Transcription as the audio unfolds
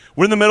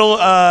We're in the middle,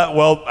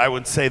 I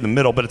would say the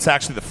middle, but it's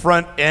actually the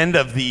front end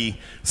of the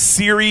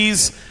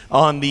series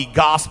on the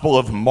Gospel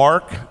of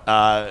Mark.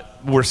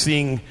 We're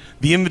seeing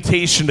the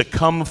invitation to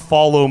come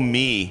follow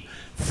me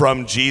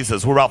from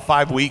Jesus. We're about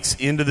 5 weeks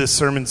into this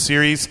sermon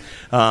series.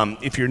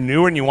 If you're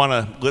newer and you want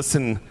to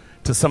listen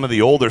to some of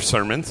the older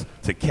sermons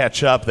to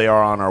catch up, they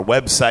are on our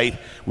website.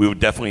 We would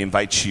definitely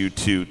invite you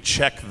to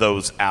check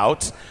those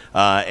out.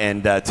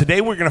 And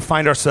today we're going to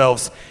find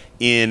ourselves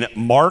in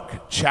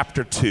Mark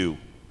chapter 2.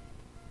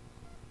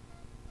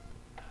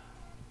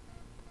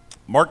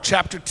 Mark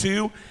chapter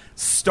 2,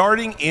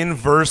 starting in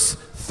verse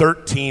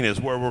 13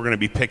 is where we're going to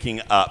be picking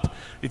up.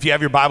 If you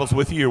have your Bibles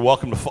with you, you're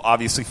welcome to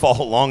obviously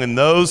follow along in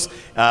those.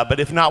 But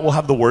if not, we'll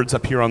have the words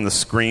up here on the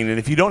screen. And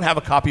if you don't have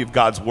a copy of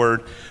God's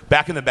Word,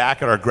 back in the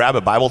back at our Grab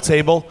a Bible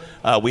table,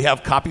 we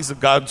have copies of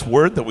God's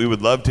Word that we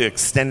would love to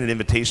extend an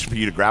invitation for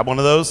you to grab one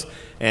of those.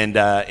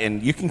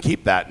 And you can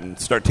keep that and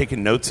start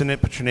taking notes in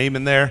it, put your name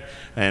in there,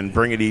 and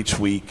bring it each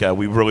week.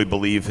 We really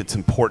believe it's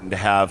important to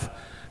have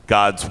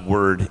God's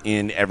Word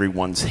in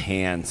everyone's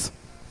hands.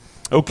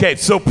 Okay,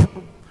 so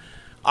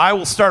I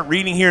will start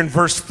reading here in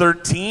verse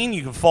 13.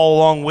 You can follow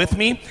along with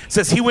me. It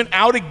says, "He went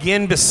out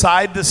again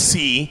beside the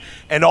sea,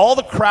 and all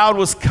the crowd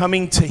was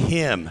coming to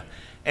him,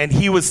 and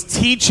he was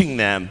teaching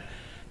them.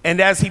 And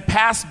as he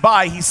passed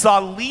by, he saw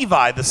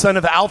Levi, the son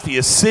of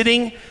Alphaeus,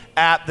 sitting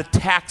at the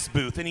tax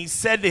booth. And he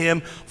said to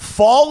him,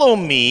 'Follow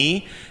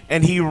me.'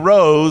 And he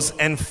rose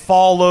and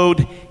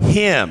followed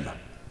him."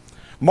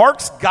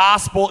 Mark's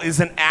gospel is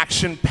an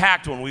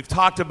action-packed one. We've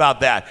talked about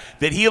that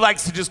he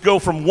likes to just go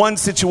from one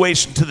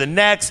situation to the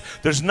next.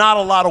 There's not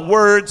a lot of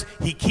words.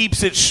 He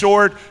keeps it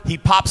short. He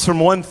pops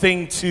from one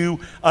thing to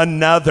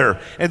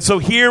another. And so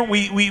here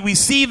we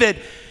see that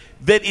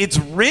it's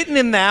written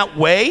in that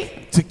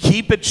way to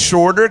keep it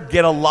shorter,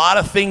 get a lot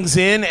of things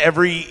in.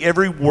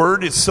 Every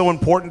word is so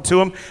important to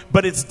him,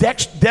 but it's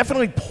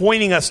definitely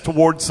pointing us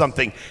towards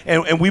something.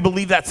 And we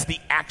believe that's the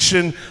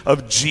action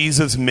of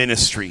Jesus'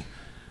 ministry.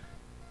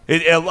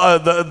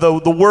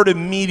 The word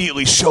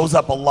immediately shows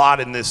up a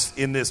lot in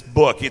this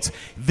book.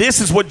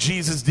 This is what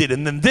Jesus did,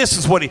 and then this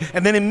is what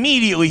and then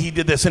immediately he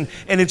did this, and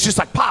it's just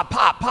like pop,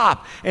 pop,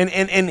 pop,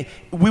 and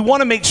we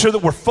want to make sure that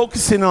we're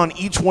focusing on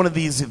each one of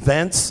these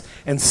events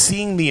and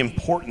seeing the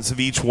importance of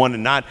each one,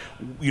 and not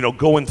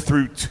going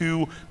through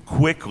too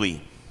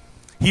quickly.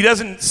 He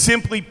doesn't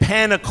simply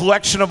pen a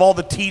collection of all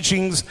the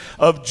teachings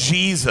of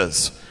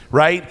Jesus.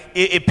 Right?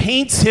 It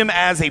paints him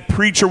as a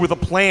preacher with a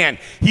plan.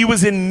 He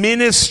was in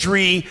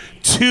ministry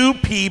to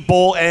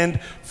people and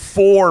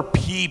for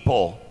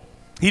people.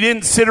 He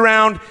didn't sit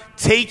around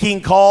taking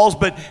calls,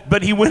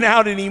 but he went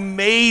out and he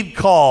made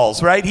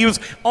calls, right? He was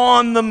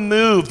on the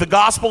move. The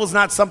gospel is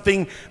not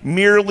something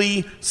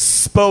merely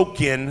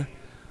spoken,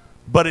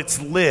 but it's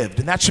lived.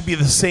 And that should be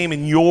the same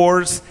in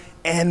yours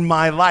and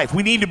my life.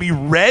 We need to be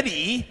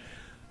ready,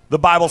 the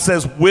Bible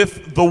says,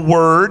 with the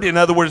word. In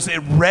other words,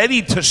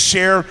 ready to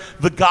share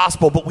the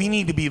gospel, but we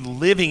need to be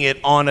living it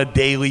on a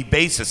daily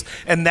basis.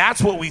 And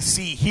that's what we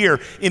see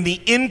here in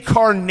the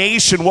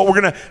incarnation, what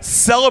we're going to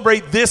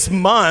celebrate this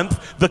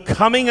month, the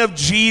coming of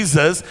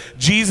Jesus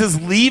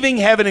leaving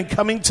heaven and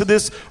coming to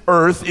this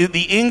earth.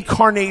 The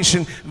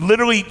incarnation,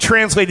 literally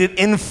translated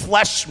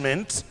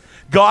enfleshment,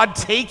 God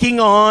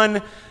taking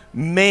on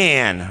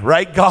man,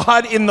 right?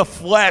 God in the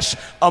flesh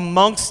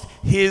amongst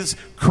his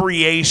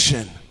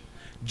creation.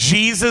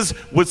 Jesus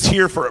was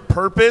here for a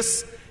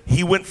purpose.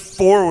 He went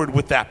forward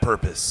with that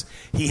purpose.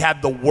 He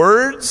had the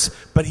words,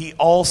 but he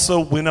also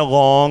went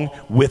along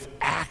with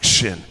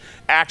action.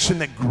 Action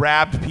that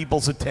grabbed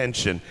people's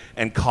attention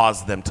and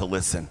caused them to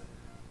listen.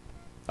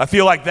 I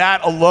feel like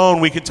that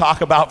alone we could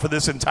talk about for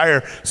this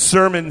entire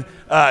sermon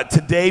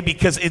today,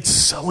 because it's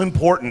so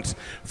important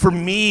for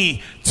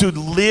me to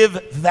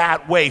live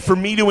that way, for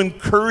me to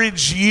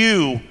encourage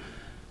you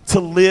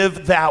to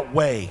live that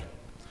way.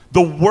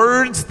 The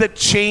words that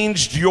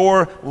changed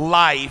your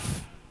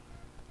life,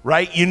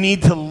 right? You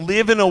need to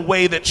live in a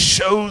way that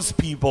shows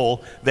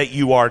people that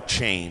you are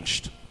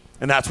changed.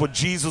 And that's what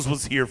Jesus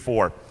was here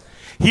for.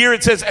 Here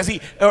it says,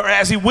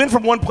 as he went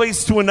from one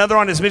place to another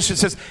on his mission, it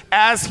says,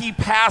 as he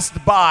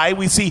passed by,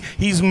 we see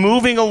he's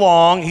moving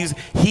along.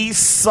 He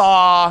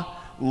saw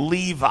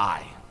Levi.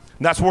 And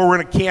that's where we're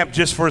going to camp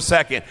just for a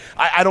second.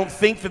 I don't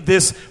think that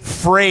this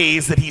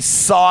phrase that he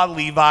saw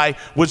Levi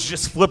was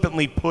just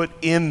flippantly put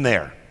in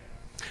there.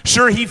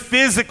 Sure, he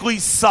physically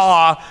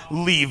saw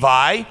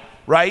Levi,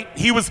 right?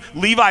 He was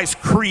Levi's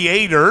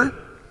creator,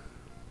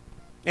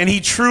 and he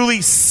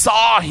truly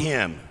saw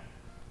him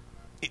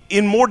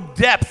in more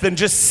depth than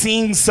just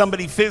seeing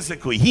somebody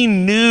physically. He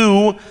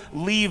knew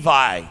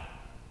Levi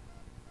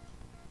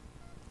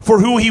for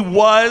who he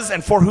was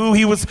and for who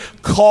he was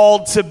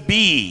called to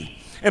be.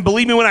 And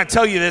believe me when I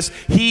tell you this,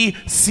 he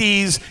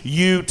sees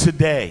you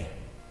today.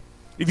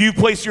 If you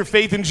place your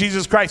faith in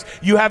Jesus Christ,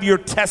 you have your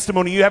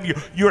testimony, you have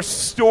your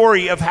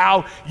story of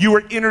how you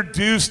were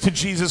introduced to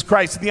Jesus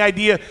Christ. And the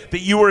idea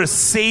that you were a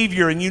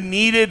Savior and you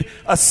needed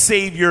a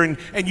Savior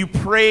and you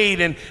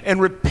prayed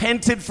and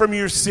repented from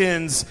your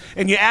sins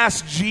and you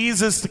asked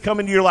Jesus to come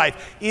into your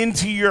life,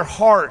 into your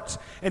heart.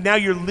 And now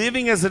you're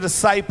living as a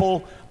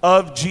disciple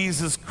of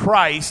Jesus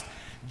Christ.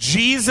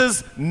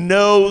 Jesus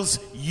knows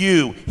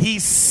you. He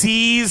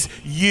sees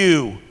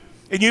you.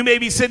 And you may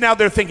be sitting out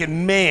there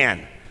thinking,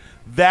 man,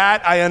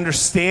 that I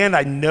understand,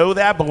 I know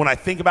that, but when I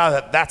think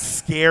about it, that's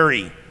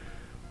scary.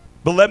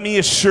 But let me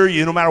assure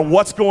you, no matter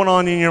what's going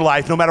on in your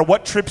life, no matter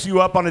what trips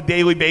you up on a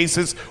daily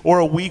basis or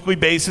a weekly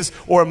basis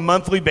or a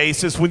monthly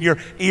basis, when your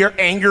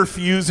anger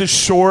fuse is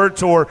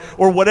short or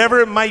whatever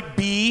it might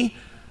be,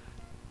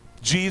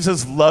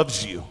 Jesus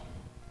loves you.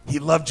 He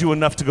loved you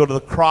enough to go to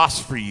the cross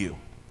for you.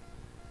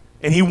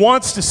 And he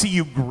wants to see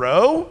you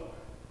grow,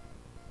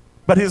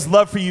 but his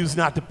love for you is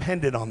not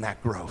dependent on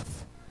that growth.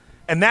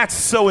 And that's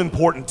so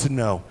important to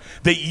know,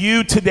 that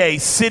you today,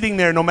 sitting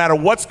there, no matter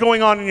what's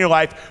going on in your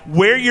life,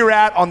 where you're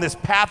at on this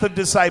path of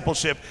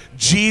discipleship,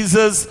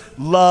 Jesus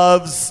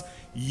loves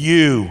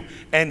you.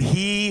 And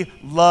he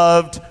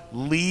loved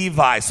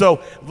Levi.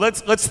 So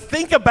let's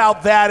think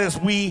about that as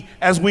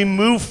we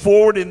move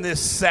forward in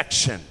this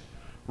section,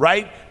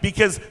 right?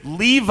 Because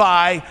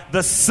Levi,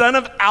 the son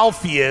of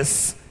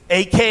Alphaeus,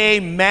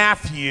 a.k.a.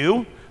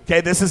 Matthew,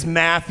 okay, this is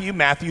Matthew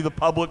the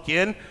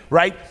publican,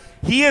 right?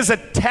 He is a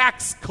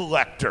tax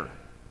collector.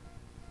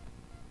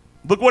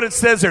 Look what it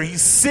says there.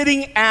 He's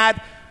sitting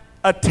at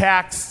a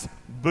tax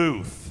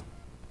booth,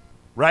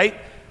 right?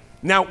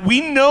 Now,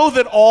 we know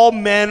that all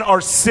men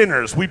are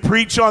sinners. We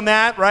preach on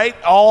that, right?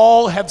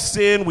 All have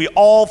sinned. We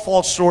all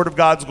fall short of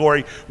God's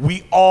glory.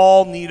 We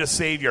all need a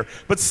Savior.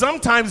 But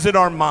sometimes in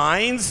our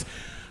minds,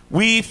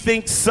 we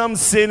think some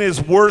sin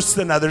is worse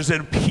than others.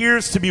 It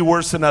appears to be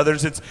worse than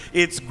others.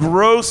 It's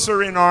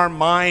grosser in our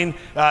mind.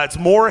 It's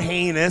more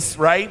heinous,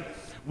 right?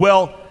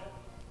 Well,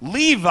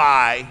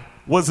 Levi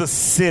was a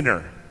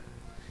sinner.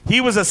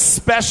 He was a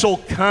special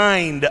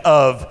kind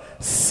of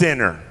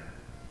sinner.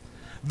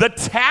 The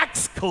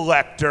tax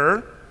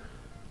collector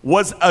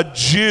was a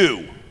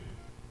Jew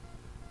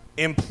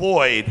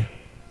employed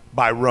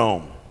by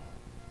Rome.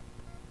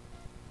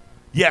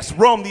 Yes,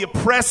 Rome, the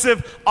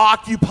oppressive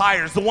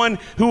occupiers, the one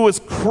who was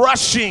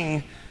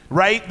crushing,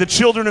 right, the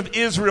children of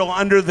Israel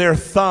under their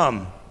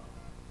thumb.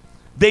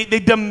 They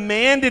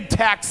demanded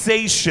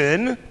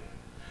taxation.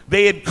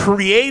 They had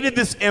created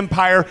this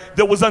empire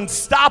that was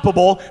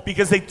unstoppable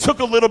because they took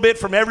a little bit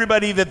from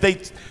everybody that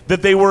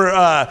they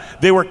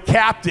were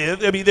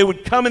captive. I mean, they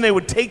would come and they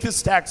would take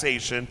this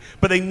taxation,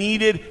 but they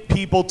needed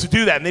people to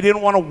do that, and they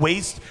didn't want to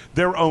waste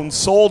their own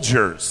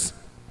soldiers.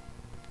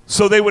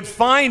 So they would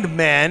find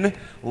men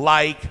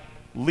like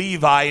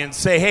Levi and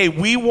say, hey,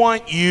 we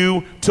want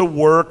you to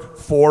work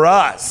for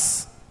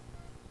us.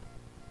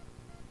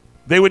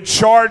 They would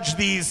charge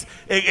these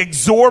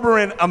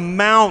exorbitant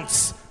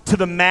amounts to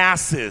the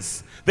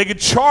masses. They could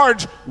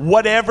charge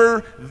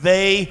whatever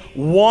they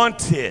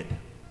wanted.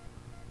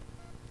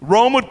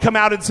 Rome would come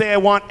out and say, I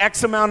want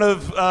X amount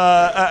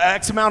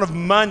of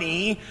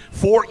money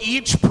for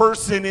each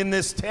person in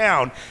this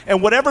town.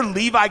 And whatever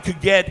Levi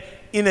could get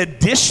in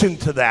addition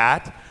to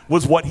that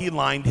was what he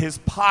lined his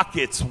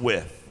pockets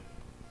with.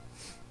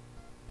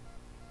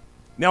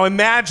 Now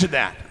imagine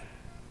that.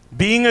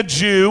 Being a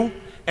Jew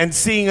and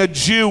seeing a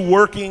Jew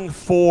working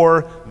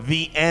for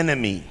the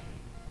enemy.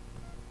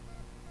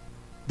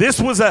 This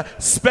was a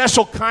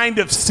special kind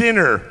of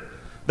sinner.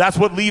 That's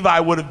what Levi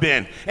would have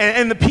been.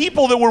 And the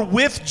people that were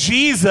with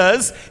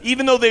Jesus,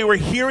 even though they were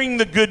hearing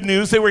the good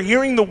news, they were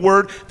hearing the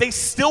word, they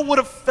still would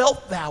have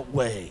felt that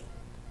way.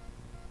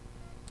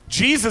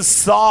 Jesus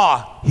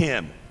saw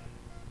him.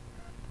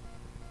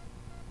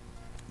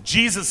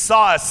 Jesus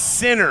saw a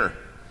sinner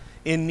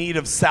in need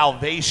of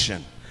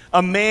salvation.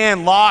 A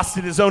man lost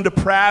in his own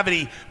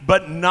depravity,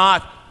 but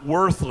not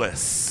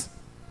worthless,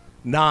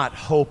 not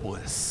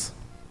hopeless.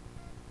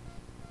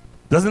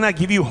 Doesn't that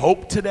give you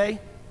hope today?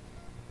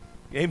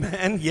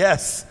 Amen.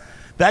 Yes.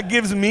 That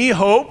gives me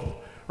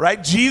hope,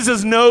 right?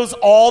 Jesus knows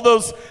all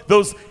those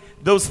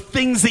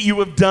things that you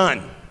have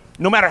done.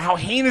 No matter how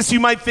heinous you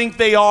might think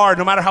they are,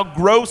 no matter how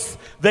gross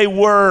they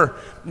were,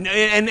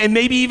 and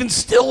maybe even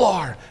still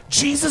are,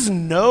 Jesus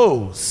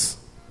knows.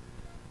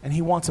 And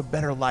he wants a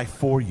better life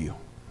for you.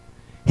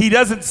 He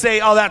doesn't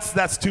say, oh,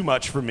 that's too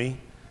much for me,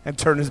 and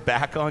turn his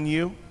back on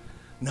you.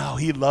 No,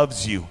 he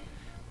loves you.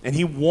 And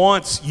he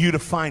wants you to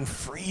find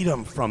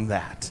freedom from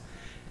that.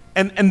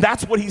 And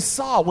that's what he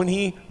saw when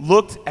he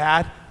looked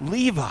at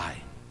Levi.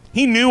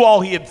 He knew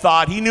all he had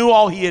thought. He knew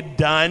all he had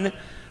done,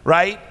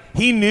 right?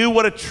 He knew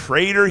what a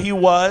traitor he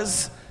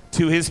was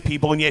to his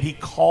people, and yet he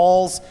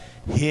calls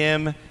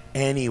him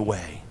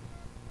anyway.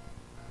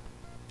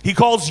 He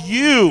calls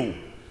you,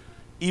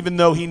 even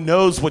though he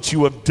knows what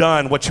you have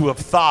done, what you have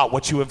thought,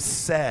 what you have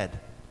said.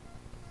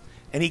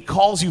 And he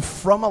calls you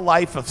from a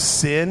life of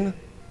sin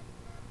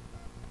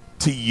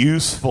to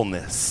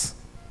usefulness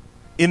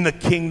in the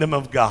kingdom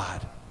of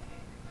God.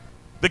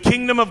 The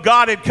kingdom of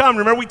God had come.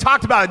 Remember, we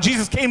talked about it.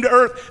 Jesus came to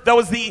earth. That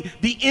was the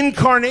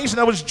incarnation.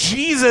 That was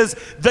Jesus,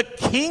 the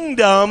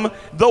kingdom,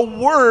 the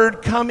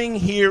Word coming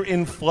here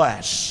in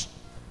flesh.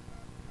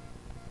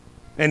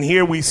 And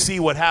here we see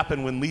what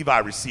happened when Levi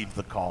received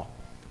the call.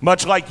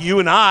 Much like you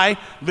and I,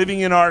 living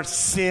in our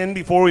sin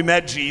before we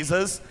met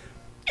Jesus,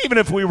 even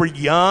if we were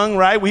young,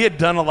 right? We had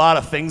done a lot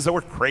of things that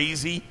were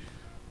crazy.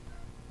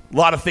 A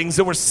lot of things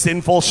that were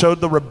sinful,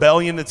 showed the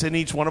rebellion that's in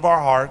each one of our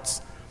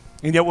hearts.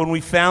 And yet when we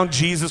found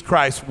Jesus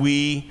Christ,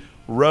 we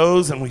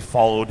rose and we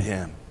followed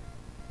him.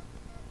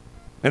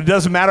 And it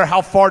doesn't matter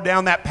how far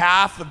down that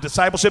path of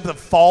discipleship, of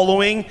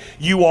following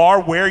you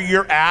are, where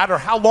you're at, or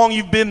how long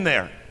you've been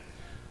there,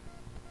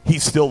 he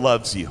still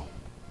loves you.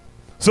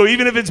 So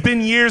even if it's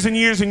been years and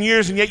years and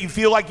years, and yet you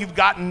feel like you've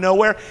gotten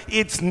nowhere,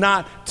 it's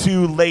not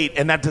too late,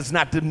 and that does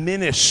not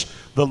diminish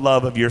the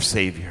love of your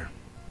Savior.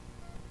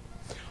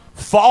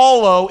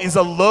 Follow is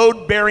a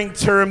load-bearing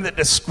term that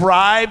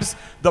describes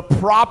the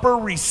proper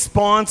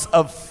response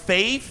of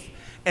faith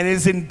and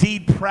is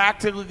indeed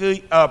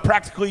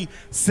practically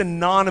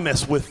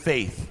synonymous with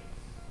faith.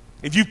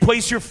 If you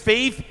place your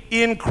faith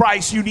in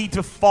Christ, you need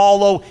to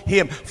follow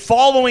him.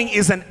 Following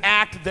is an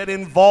act that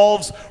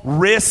involves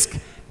risk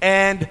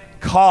and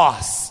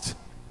cost.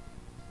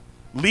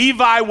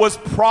 Levi was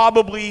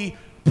probably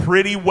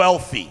pretty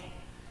wealthy.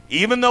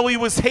 Even though he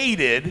was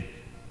hated,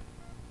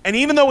 and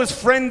even though his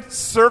friend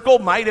circle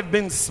might have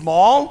been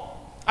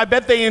small, I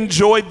bet they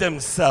enjoyed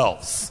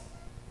themselves.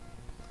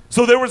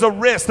 So there was a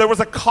risk, there was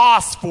a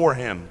cost for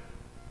him.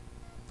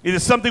 It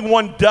is something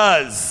one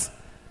does,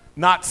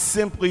 not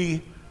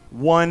simply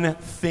one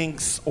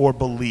thinks or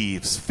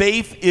believes.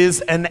 Faith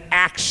is an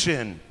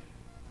action.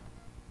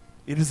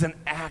 It is an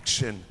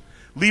action.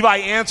 Levi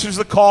answers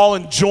the call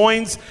and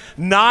joins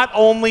not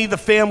only the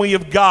family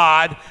of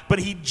God, but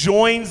he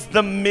joins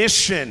the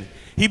mission.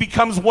 He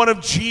becomes one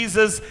of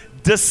Jesus'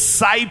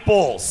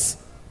 disciples.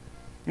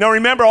 Now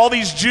remember, all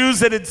these Jews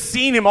that had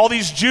seen him, all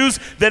these Jews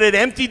that had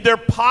emptied their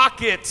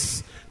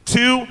pockets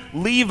to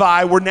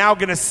Levi were now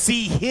going to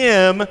see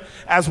him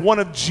as one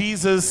of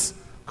Jesus'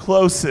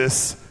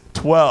 closest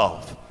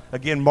 12.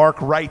 Again,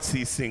 Mark writes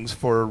these things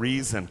for a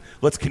reason.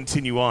 Let's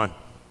continue on.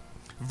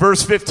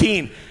 Verse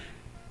 15.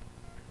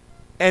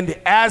 And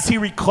as he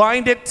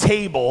reclined at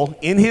table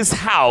in his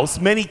house,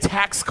 many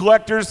tax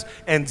collectors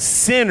and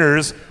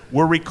sinners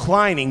were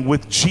reclining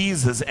with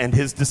Jesus and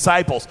his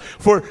disciples.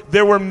 For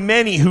there were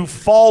many who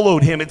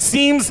followed him. It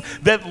seems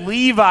that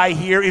Levi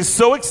here is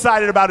so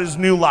excited about his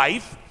new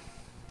life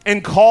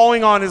and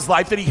calling on his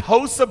life that he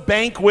hosts a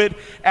banquet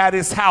at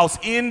his house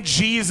in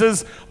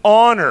Jesus'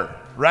 honor,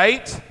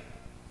 right?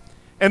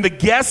 And the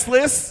guest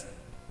list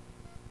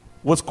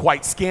was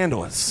quite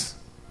scandalous.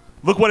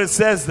 Look what it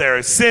says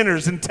there: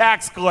 sinners and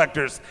tax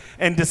collectors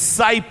and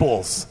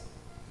disciples.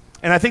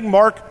 And I think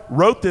Mark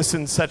wrote this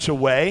in such a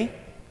way,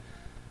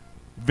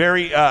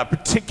 very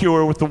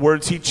particular with the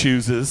words he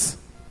chooses.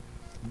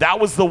 That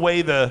was the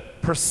way the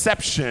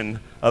perception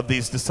of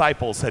these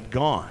disciples had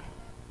gone.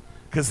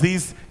 Because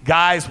these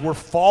guys were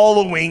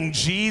following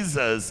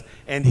Jesus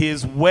and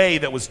his way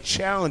that was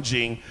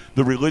challenging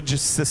the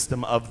religious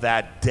system of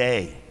that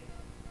day.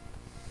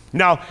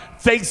 Now,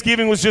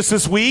 Thanksgiving was just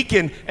this week,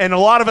 and a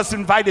lot of us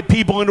invited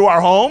people into our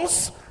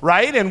homes,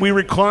 right? And we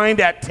reclined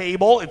at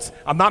table.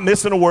 I'm not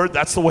missing a word.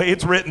 That's the way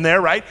it's written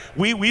there, right?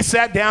 We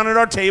sat down at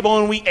our table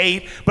and we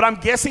ate. But I'm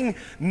guessing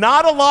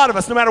not a lot of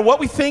us, no matter what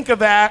we think of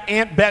that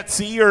Aunt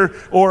Betsy or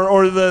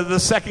the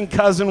second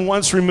cousin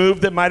once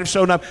removed that might have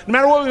shown up, no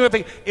matter what we would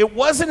think, it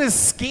wasn't as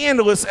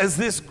scandalous as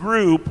this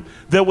group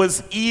that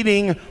was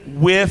eating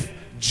with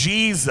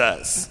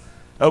Jesus,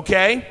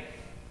 okay?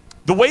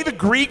 The way the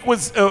Greek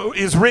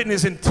is written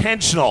is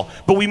intentional,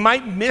 but we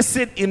might miss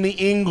it in the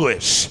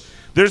English.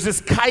 There's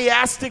this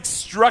chiastic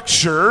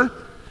structure,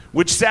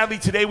 which sadly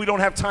today we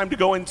don't have time to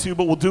go into,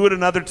 but we'll do it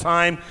another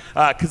time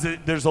because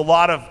there's a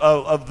lot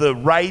of the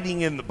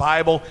writing in the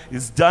Bible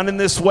is done in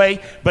this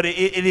way, but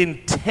it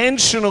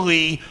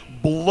intentionally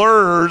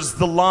blurs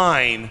the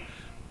line,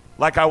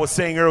 like I was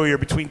saying earlier,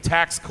 between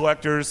tax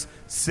collectors,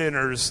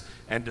 sinners,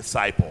 and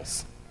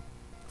disciples.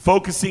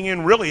 Focusing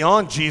in really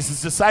on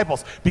Jesus'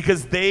 disciples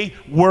because they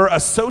were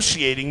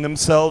associating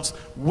themselves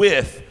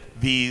with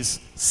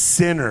these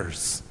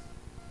sinners.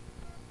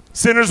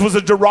 Sinners was a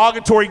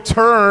derogatory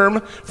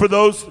term for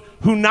those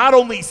who not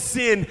only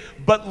sinned,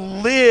 but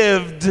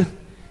lived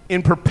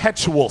in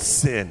perpetual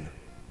sin.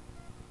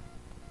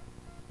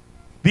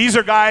 These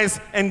are guys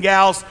and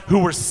gals who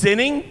were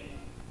sinning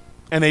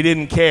and they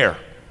didn't care.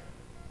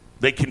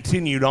 They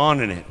continued on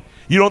in it.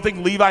 You don't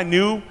think Levi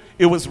knew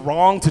it was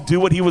wrong to do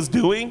what he was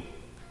doing?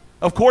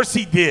 Of course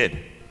he did.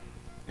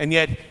 And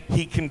yet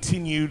he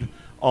continued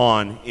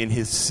on in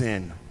his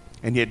sin.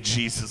 And yet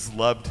Jesus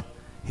loved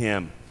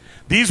him.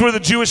 These were the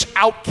Jewish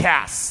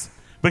outcasts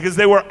because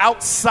they were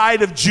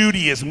outside of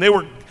Judaism.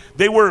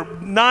 They were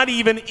not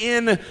even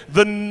in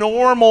the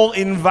normal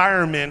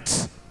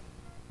environment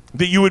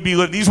that you would be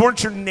living. These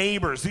weren't your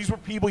neighbors. These were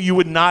people you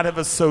would not have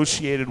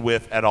associated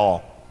with at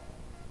all.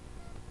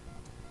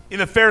 In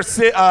the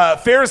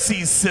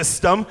Pharisees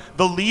system,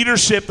 the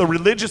leadership, the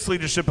religious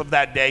leadership of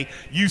that day,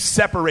 you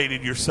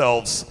separated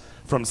yourselves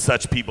from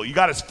such people. You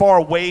got as far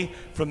away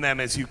from them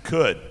as you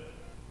could.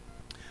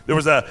 There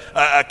was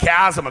a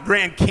chasm, a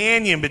Grand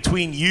Canyon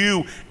between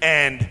you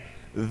and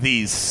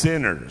these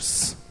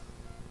sinners.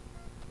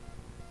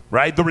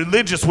 Right? The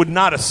religious would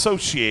not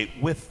associate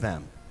with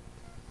them.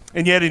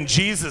 And yet in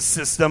Jesus'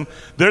 system,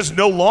 there's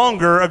no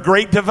longer a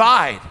great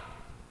divide.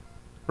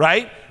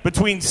 Right?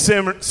 Between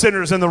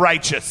sinners and the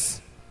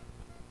righteous.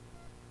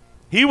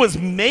 He was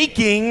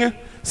making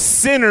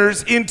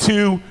sinners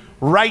into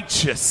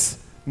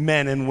righteous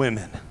men and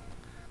women.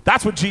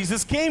 That's what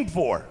Jesus came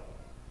for.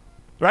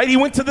 Right? He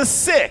went to the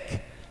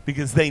sick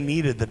because they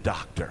needed the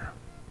doctor.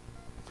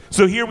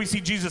 So here we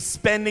see Jesus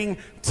spending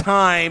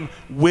time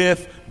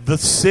with the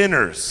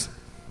sinners.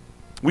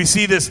 We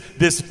see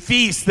this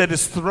feast that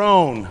is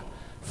thrown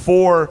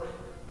for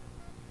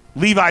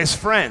Levi's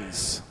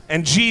friends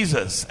and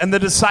Jesus and the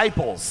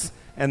disciples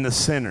and the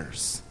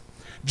sinners.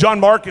 John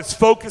Mark is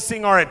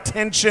focusing our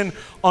attention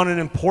on an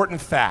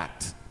important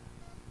fact.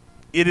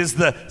 It is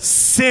the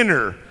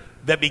sinner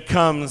that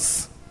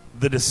becomes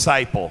the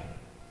disciple.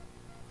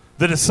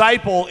 The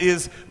disciple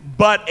is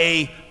but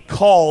a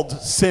called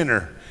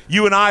sinner.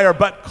 You and I are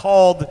but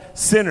called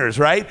sinners,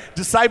 right?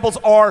 Disciples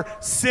are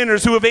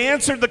sinners who have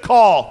answered the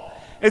call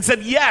and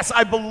said, yes,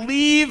 I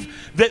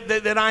believe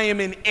that I am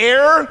in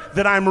error,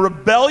 that I'm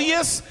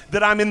rebellious,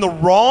 that I'm in the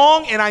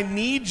wrong, and I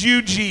need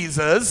you,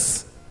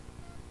 Jesus.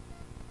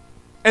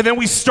 And then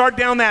we start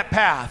down that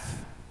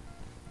path.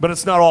 But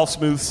it's not all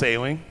smooth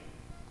sailing.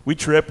 We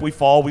trip, we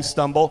fall, we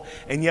stumble,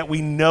 and yet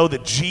we know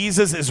that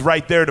Jesus is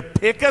right there to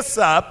pick us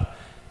up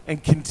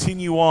and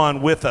continue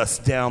on with us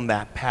down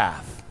that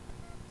path.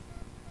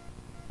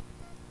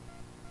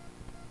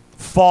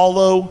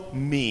 Follow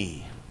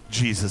me,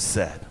 Jesus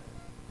said.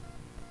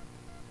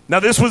 Now,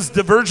 this was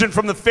divergent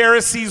from the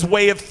Pharisees'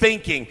 way of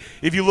thinking.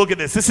 If you look at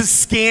this is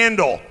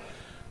scandal,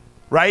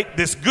 right?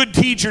 This good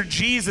teacher,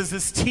 Jesus,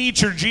 this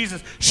teacher,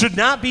 Jesus, should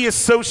not be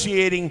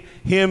associating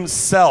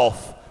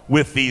himself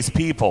with these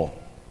people.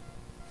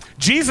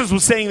 Jesus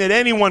was saying that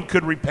anyone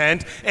could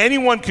repent,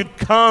 anyone could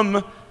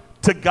come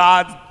to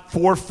God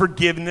for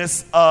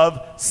forgiveness of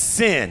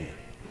sin.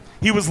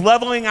 He was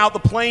leveling out the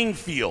playing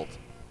field,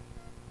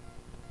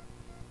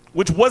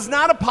 which was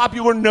not a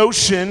popular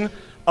notion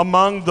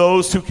among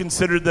those who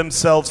considered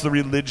themselves the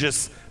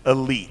religious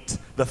elite,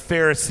 the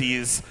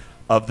Pharisees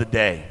of the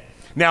day.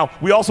 Now,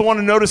 we also want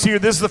to notice here,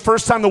 this is the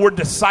first time the word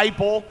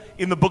disciple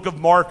in the book of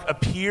Mark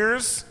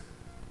appears.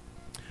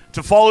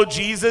 To follow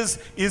Jesus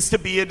is to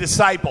be a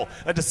disciple.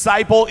 A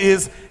disciple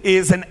is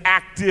an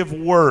active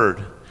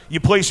word. You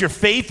place your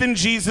faith in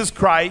Jesus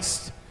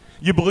Christ.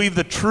 You believe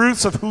the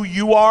truths of who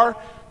you are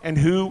and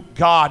who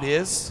God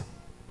is.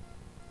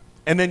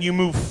 And then you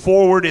move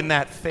forward in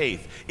that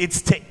faith.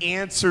 It's to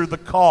answer the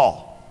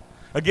call.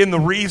 Again, the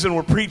reason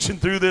we're preaching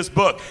through this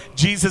book,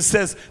 Jesus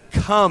says,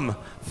 come,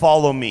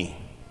 follow me.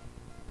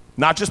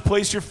 Not just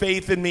place your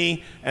faith in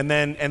me and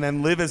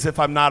then live as if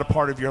I'm not a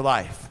part of your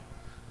life.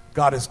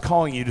 God is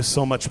calling you to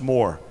so much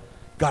more.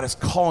 God is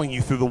calling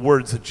you through the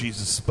words that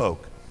Jesus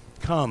spoke.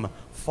 Come,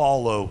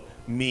 follow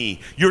me.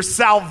 Your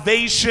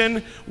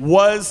salvation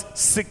was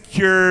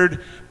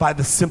secured by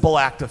the simple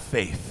act of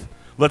faith.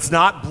 Let's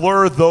not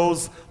blur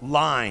those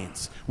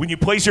lines. When you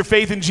place your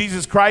faith in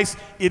Jesus Christ,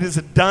 it is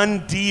a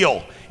done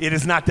deal. It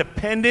is not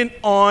dependent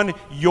on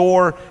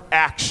your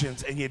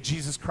actions. And yet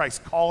Jesus Christ's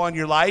call on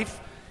your life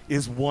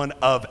is one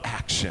of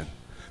action.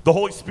 The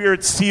Holy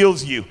Spirit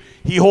seals you.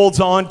 He holds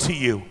on to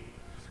you.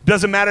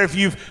 Doesn't matter if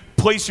you've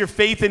placed your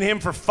faith in him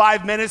for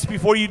 5 minutes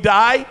before you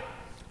die,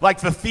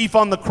 like the thief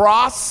on the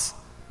cross,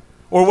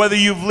 or whether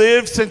you've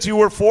lived since you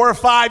were 4 or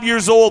 5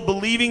 years old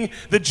believing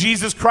that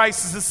Jesus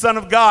Christ is the Son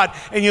of God,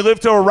 and you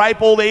live to a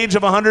ripe old age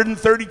of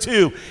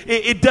 132.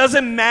 It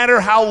doesn't matter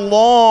how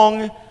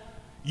long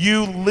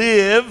you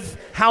live,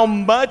 how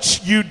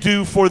much you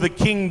do for the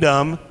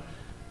kingdom.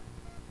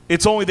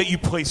 It's only that you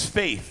place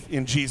faith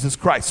in Jesus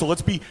Christ. So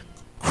let's be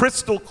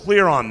crystal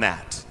clear on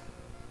that.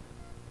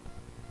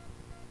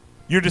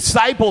 Your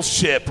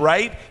discipleship,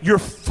 right? You're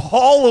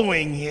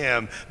following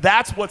him.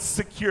 That's what's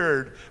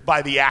secured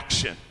by the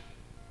action.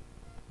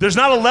 There's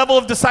not a level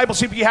of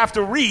discipleship you have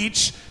to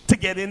reach to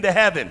get into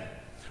heaven.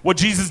 What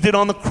Jesus did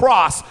on the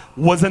cross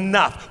was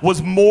enough,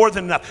 was more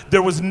than enough.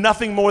 There was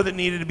nothing more that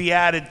needed to be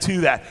added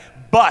to that.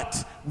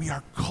 But we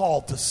are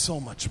called to so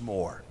much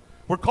more.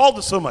 We're called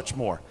to so much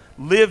more.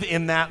 Live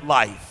in that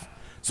life.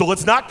 So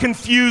let's not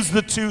confuse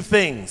the two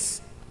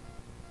things.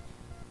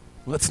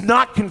 Let's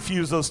not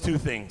confuse those two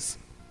things.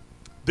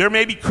 There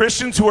may be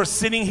Christians who are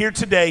sitting here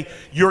today.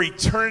 Your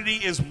eternity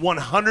is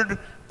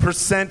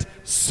 100%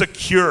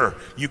 secure.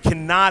 You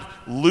cannot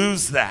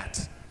lose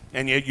that.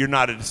 And yet you're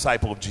not a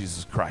disciple of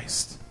Jesus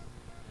Christ.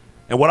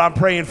 And what I'm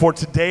praying for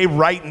today,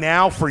 right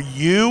now, for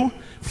you,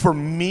 for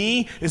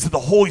me, is that the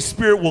Holy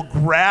Spirit will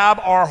grab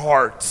our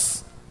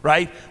hearts,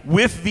 right?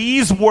 With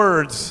these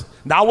words,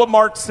 not what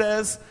Mark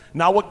says,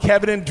 Not what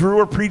Kevin and Drew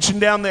are preaching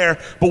down there,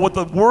 but what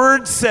the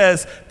word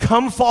says.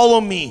 Come follow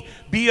me.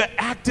 Be an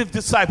active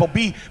disciple.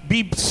 Be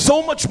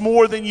so much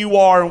more than you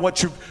are and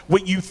what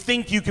you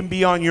think you can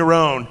be on your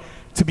own,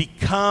 to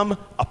become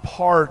a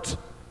part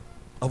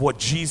of what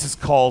Jesus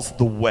calls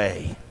the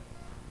way.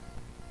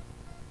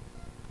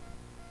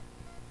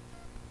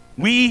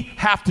 We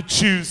have to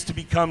choose to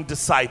become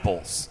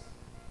disciples.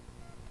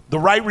 The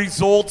right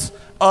result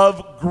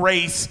of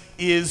grace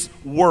is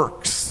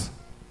works.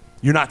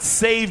 You're not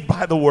saved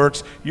by the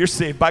works, you're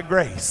saved by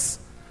grace.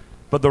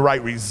 But the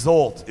right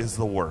result is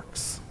the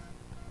works.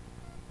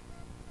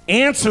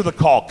 Answer the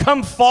call.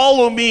 Come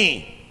follow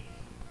me.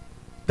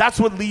 That's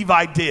what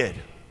Levi did.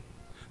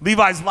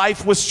 Levi's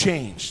life was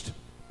changed.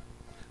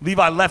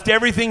 Levi left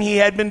everything he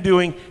had been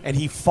doing and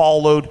he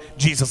followed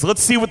Jesus.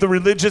 Let's see what the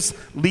religious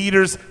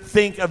leaders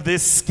think of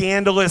this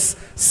scandalous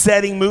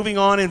setting. Moving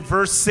on in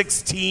verse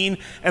 16,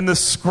 and the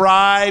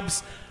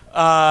scribes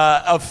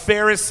of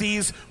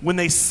Pharisees, when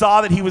they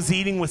saw that he was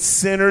eating with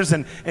sinners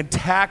and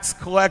tax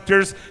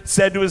collectors,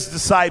 said to his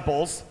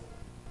disciples,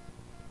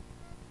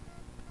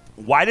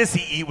 "Why does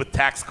he eat with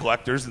tax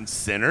collectors and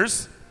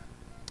sinners?"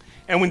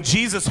 And when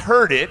Jesus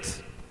heard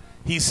it,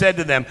 he said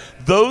to them,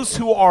 "Those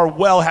who are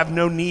well have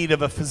no need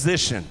of a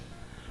physician,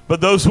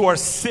 but those who are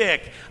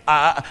sick.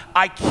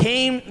 I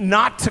came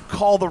not to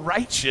call the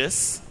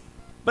righteous,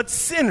 but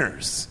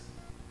sinners."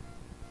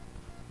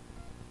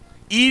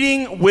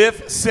 Eating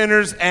with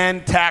sinners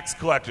and tax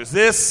collectors.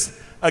 This,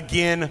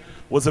 again,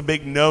 was a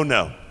big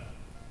no-no.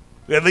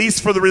 At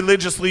least for the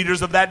religious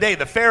leaders of that day,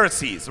 the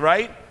Pharisees,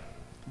 right?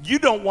 You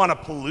don't want to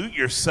pollute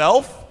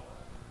yourself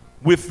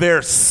with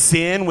their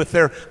sin, with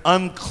their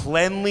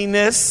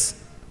uncleanliness.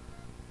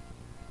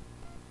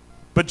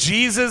 But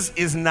Jesus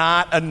is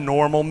not a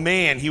normal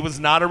man. He was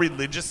not a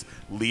religious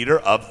leader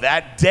of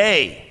that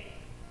day,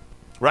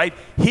 right?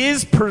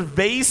 His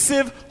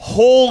pervasive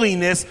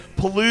holiness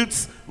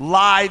pollutes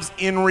lives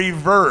in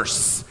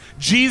reverse.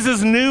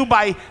 Jesus knew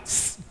by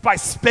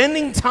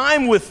spending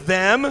time with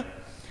them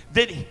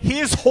that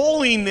his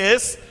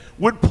holiness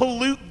would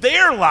pollute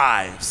their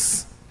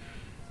lives.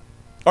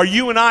 Are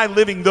you and I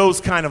living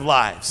those kind of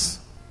lives?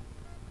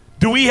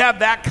 Do we have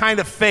that kind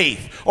of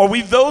faith? Are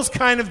we those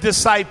kind of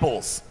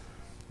disciples?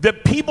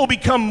 That people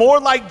become more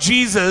like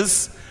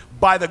Jesus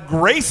by the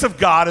grace of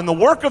God and the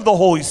work of the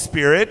Holy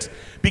Spirit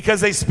because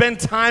they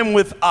spend time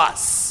with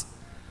us?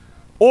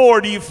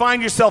 Or do you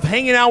find yourself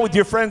hanging out with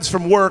your friends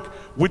from work,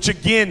 which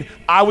again,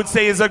 I would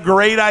say is a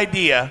great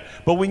idea,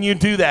 but when you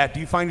do that, do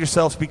you find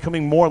yourself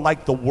becoming more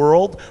like the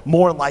world,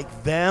 more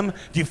like them?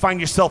 Do you find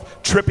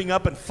yourself tripping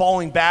up and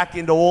falling back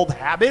into old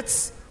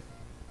habits?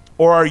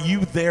 Or are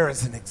you there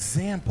as an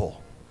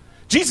example?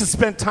 Jesus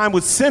spent time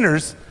with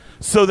sinners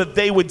so that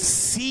they would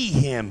see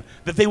him,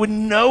 that they would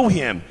know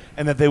him,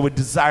 and that they would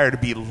desire to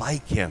be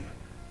like him,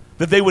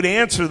 that they would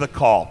answer the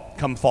call,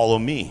 "Come follow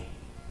me."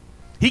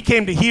 He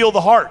came to heal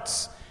the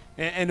hearts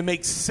and to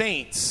make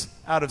saints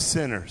out of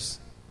sinners.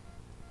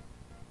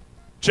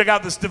 Check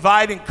out this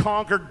divide and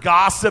conquer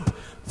gossip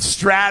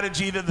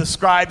strategy that the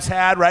scribes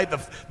had, right?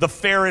 The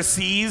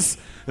Pharisees.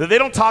 They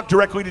don't talk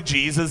directly to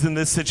Jesus in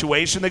this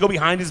situation. They go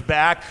behind his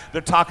back.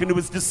 They're talking to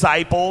his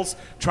disciples,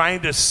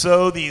 trying to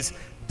sow these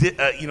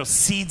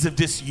seeds of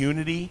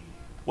disunity.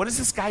 What is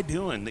this guy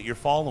doing that you're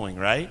following,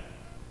 right?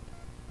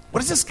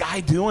 What is this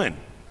guy doing?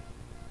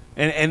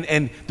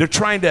 And they're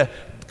trying to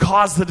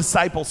cause the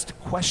disciples to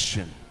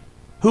question,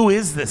 who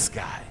is this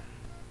guy?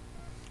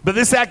 But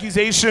this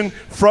accusation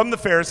from the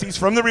Pharisees,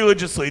 from the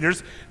religious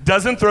leaders,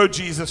 doesn't throw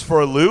Jesus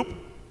for a loop.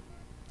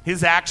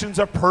 His actions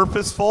are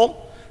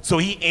purposeful, so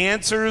he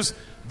answers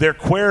their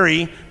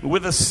query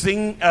with a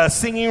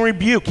singing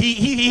rebuke.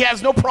 He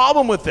has no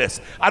problem with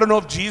this. I don't know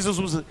if Jesus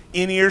was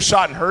in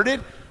earshot and heard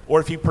it, or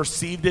if he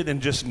perceived it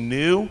and just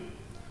knew.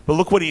 But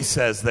look what he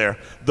says there.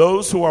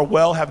 "Those who are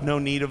well have no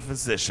need of a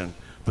physician,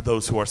 but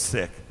those who are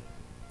sick.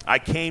 I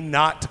came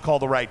not to call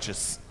the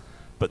righteous,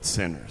 but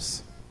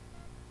sinners."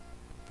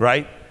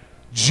 Right?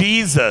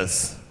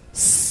 Jesus,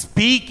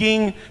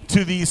 speaking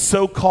to these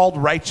so-called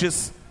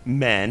righteous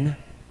men,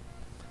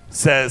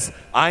 says,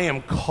 "I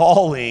am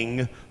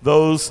calling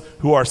those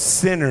who are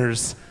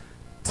sinners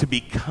to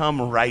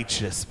become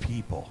righteous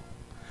people.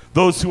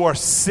 Those who are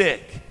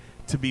sick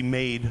to be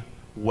made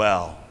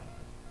well."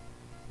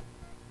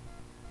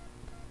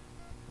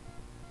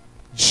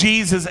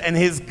 Jesus and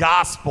his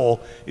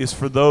gospel is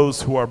for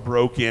those who are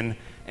broken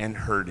and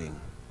hurting.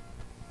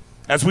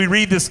 As we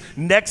read this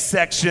next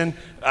section,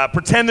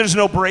 pretend there's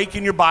no break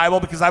in your Bible,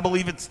 because I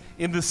believe it's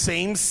in the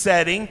same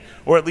setting,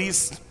 or at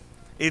least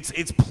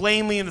it's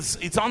plainly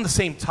it's on the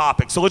same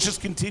topic. So let's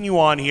just continue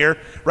on here,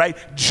 right?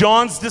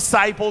 John's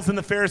disciples and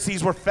the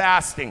Pharisees were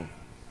fasting.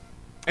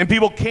 And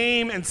people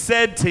came and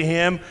said to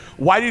him,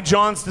 "Why do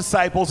John's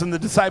disciples and the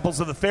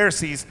disciples of the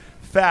Pharisees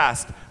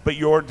fast, but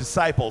your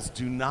disciples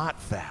do not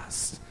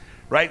fast?"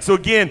 Right? So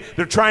again,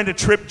 they're trying to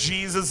trip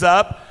Jesus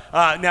up.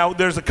 Now,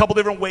 there's a couple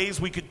different ways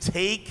we could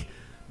take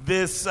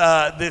this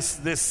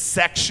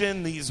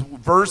section, these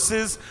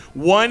verses.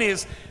 One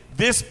is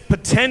this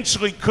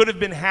potentially could have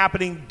been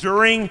happening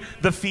during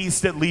the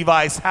feast at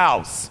Levi's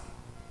house.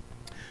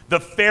 The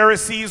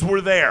Pharisees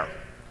were there,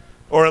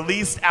 or at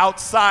least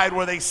outside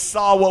where they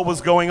saw what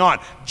was going on.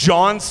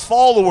 John's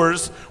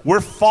followers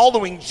were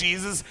following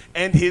Jesus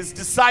and his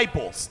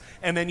disciples.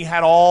 And then you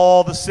had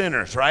all the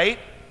sinners, right?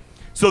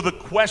 So the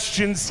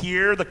questions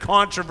here, the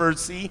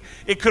controversy,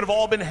 it could have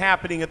all been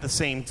happening at the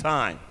same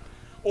time.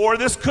 Or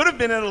this could have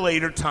been at a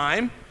later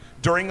time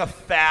during a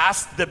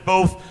fast that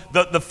both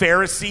the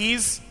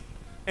Pharisees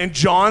and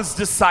John's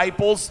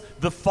disciples,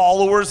 the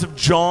followers of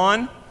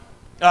John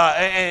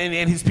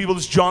and his people,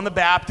 is John the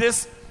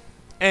Baptist,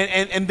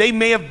 and they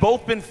may have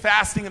both been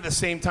fasting at the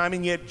same time,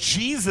 and yet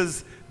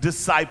Jesus'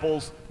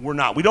 disciples were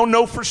not. We don't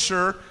know for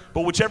sure,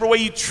 but whichever way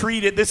you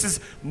treat it, this is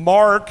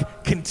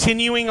Mark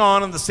continuing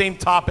on the same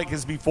topic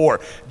as before.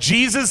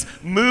 Jesus'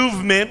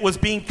 movement was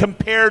being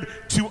compared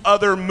to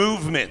other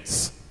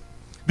movements.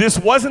 This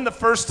wasn't the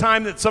first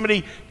time that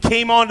somebody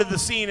came onto the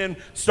scene and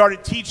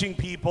started teaching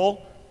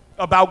people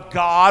about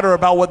God or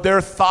about what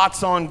their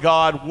thoughts on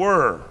God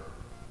were.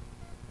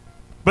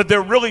 But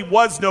there really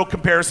was no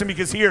comparison,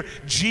 because here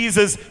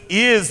Jesus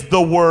is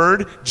the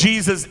Word.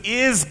 Jesus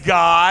is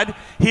God.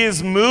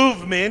 His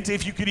movement,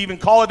 if you could even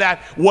call it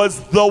that, was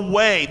the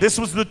way. This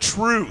was the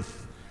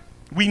truth.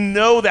 We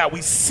know that.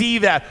 We see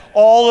that.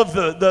 All of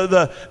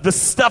the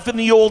stuff in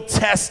the Old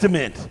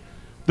Testament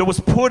that was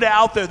put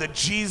out there that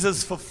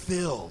Jesus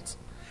fulfilled.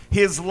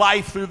 His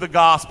life through the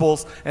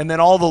Gospels, and then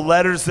all the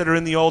letters that are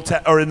in the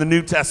in the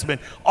New Testament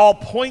all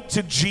point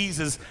to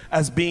Jesus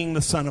as being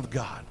the Son of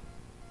God.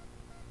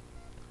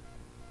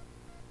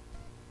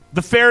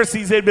 The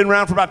Pharisees, they'd been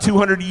around for about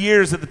 200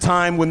 years at the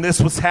time when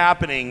this was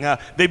happening.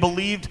 They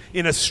believed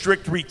in a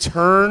strict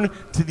return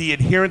to the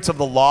adherence of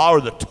the law, or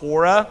the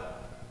Torah,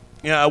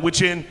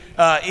 which in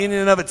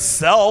and of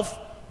itself,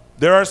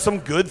 there are some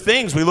good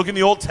things. We look in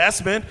the Old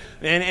Testament,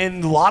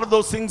 and a lot of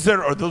those things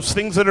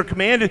that are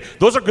commanded,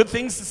 those are good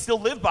things to still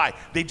live by.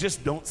 They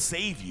just don't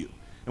save you.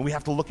 And we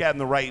have to look at it in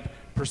the right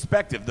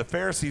perspective. The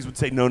Pharisees would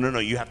say, no,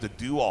 you have to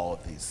do all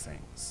of these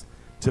things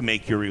to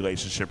make your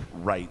relationship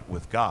right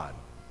with God.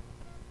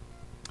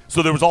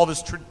 So there was all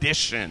this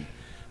tradition,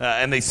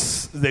 and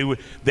they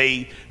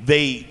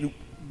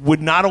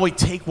would not only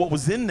take what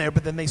was in there,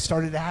 but then they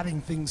started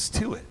adding things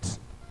to it.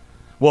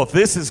 Well, if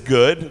this is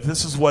good, if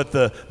this is what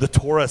the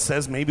Torah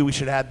says, maybe we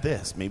should add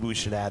this, maybe we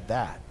should add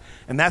that.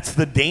 And that's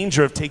the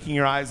danger of taking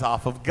your eyes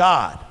off of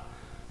God.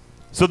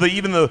 So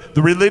even the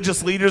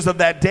religious leaders of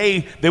that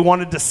day, they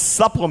wanted to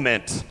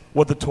supplement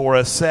what the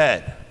Torah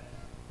said.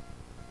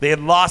 They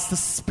had lost the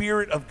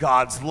spirit of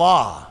God's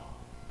law.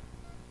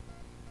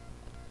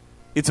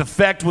 Its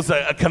effect was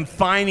a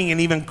confining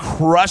and even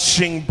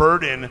crushing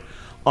burden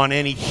on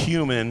any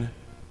human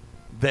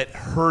that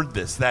heard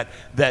this, that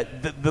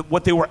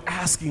what they were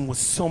asking was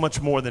so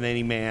much more than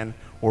any man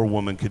or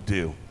woman could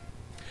do.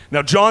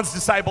 Now, John's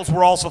disciples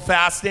were also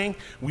fasting.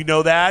 We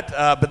know that,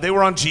 but they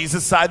were on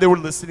Jesus' side. They were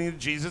listening to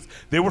Jesus.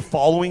 They were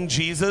following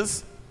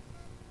Jesus.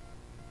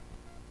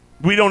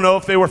 We don't know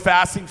if they were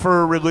fasting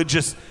for a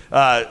religious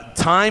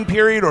time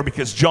period, or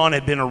because John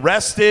had been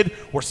arrested,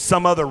 or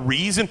some other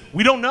reason.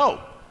 We don't know.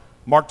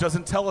 Mark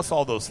doesn't tell us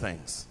all those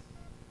things.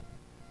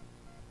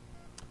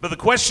 But the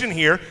question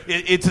here,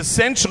 it's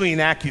essentially an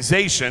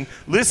accusation.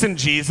 Listen,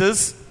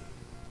 Jesus,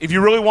 if you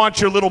really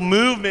want your little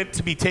movement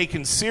to be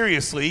taken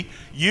seriously,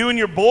 you and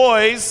your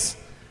boys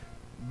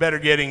better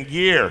get in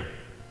gear.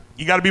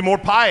 You got to be more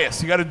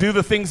pious. You got to do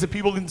the things that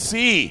people can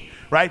see,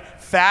 right?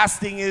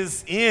 Fasting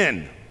is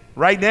in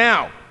right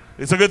now.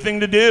 It's a good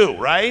thing to do,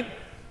 right?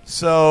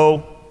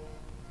 So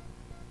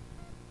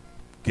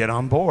get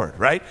on board,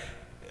 right?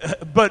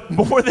 But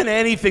more than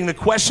anything, the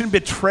question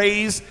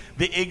betrays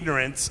the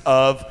ignorance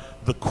of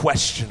the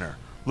questioner.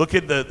 Look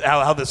at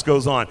how this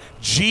goes on.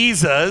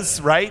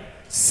 Jesus, right,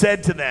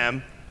 said to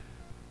them,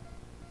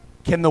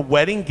 "Can the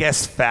wedding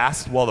guests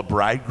fast while the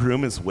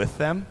bridegroom is with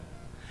them?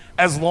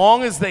 As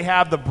long as they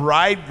have the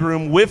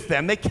bridegroom with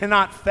them, they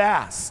cannot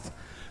fast.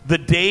 The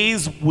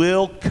days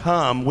will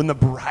come when the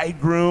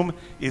bridegroom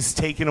is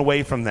taken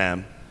away from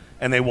them,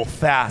 and they will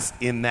fast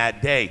in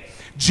that day."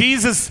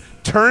 Jesus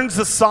turns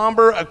the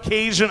somber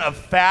occasion of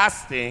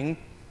fasting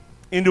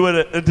into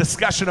a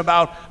discussion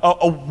about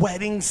a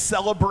wedding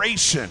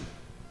celebration.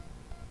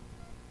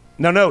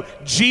 Now, no,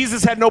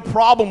 Jesus had no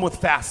problem with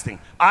fasting.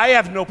 I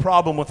have no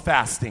problem with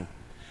fasting.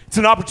 It's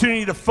an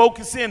opportunity to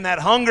focus in. That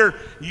hunger,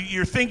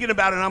 you're thinking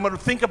about it, and I'm going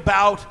to think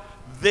about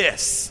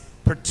this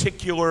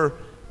particular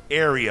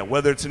area,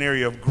 whether it's an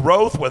area of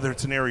growth, whether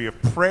it's an area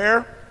of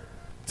prayer,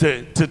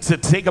 to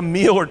take a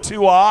meal or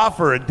two off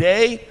or a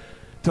day,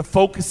 to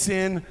focus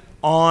in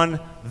on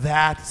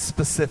that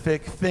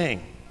specific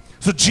thing.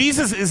 So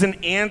Jesus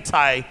isn't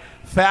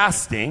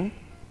anti-fasting,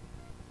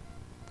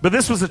 but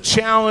this was a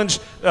challenge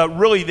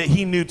really that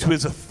he knew to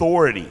his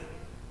authority.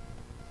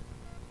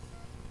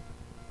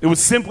 It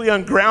was simply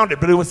ungrounded,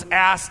 but it was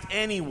asked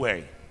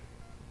anyway.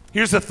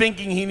 Here's the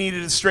thinking he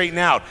needed to straighten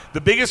out.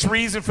 The biggest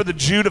reason for the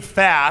Jew to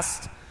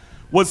fast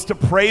was to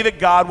pray that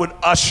God would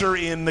usher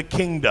in the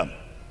kingdom.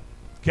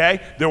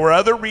 Okay? There were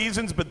other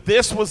reasons, but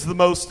this was the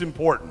most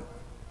important.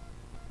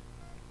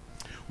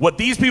 What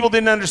these people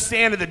didn't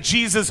understand is that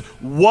Jesus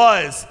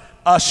was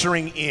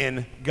ushering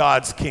in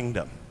God's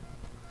kingdom.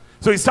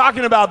 So he's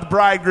talking about the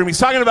bridegroom, he's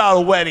talking about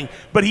a wedding,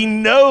 but he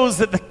knows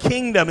that the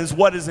kingdom is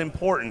what is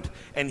important,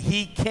 and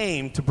he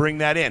came to bring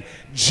that in.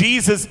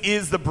 Jesus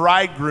is the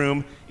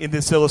bridegroom in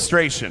this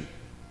illustration.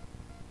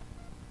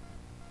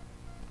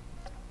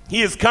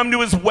 He has come to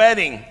his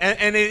wedding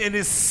and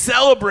is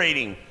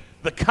celebrating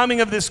the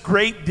coming of this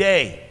great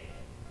day.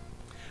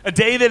 A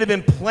day that had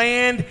been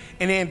planned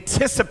and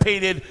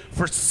anticipated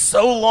for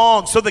so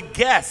long. So the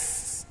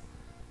guests,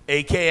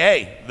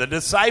 a.k.a. the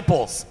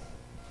disciples,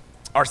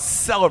 are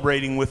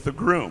celebrating with the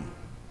groom.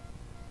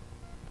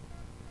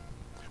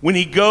 When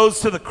he goes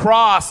to the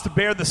cross to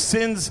bear the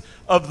sins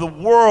of the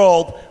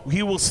world,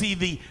 he will see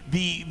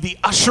the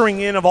ushering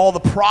in of all the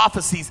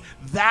prophecies.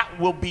 That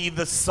will be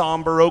the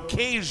somber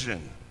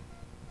occasion.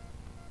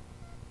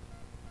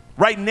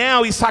 Right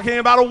now, he's talking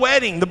about a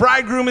wedding. The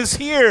bridegroom is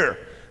here.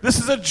 This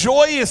is a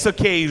joyous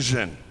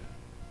occasion.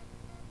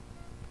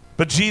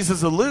 But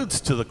Jesus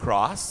alludes to the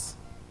cross.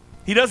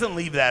 He doesn't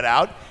leave that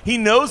out. He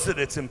knows that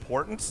it's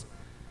important.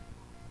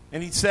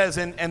 And he says,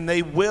 and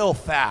they will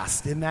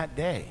fast in that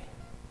day.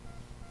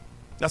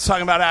 That's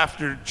talking about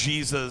after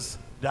Jesus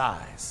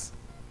dies.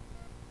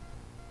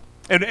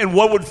 And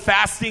what would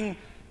fasting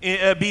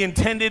be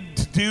intended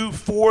to do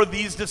for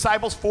these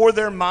disciples, for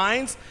their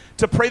minds?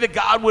 To pray that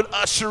God would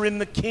usher in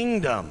the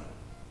kingdom.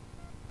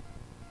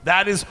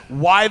 That is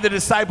why the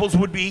disciples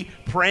would be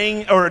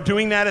praying or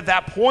doing that at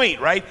that point,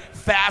 right?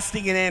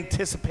 Fasting in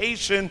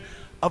anticipation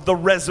of the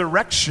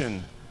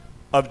resurrection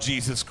of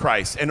Jesus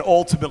Christ and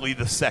ultimately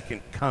the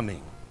second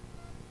coming.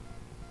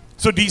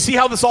 So do you see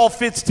how this all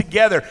fits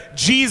together?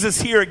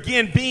 Jesus here,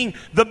 again, being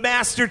the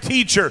master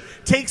teacher,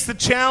 takes the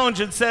challenge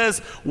and says,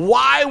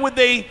 why would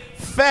they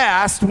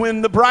fast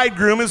when the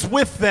bridegroom is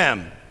with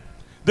them?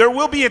 There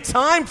will be a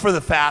time for the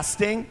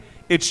fasting.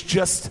 It's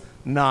just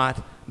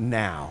not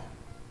now.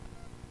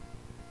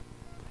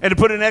 And to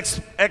put an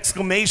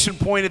exclamation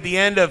point at the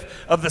end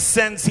of the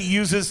sentence, he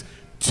uses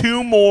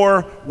two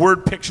more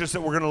word pictures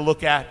that we're going to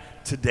look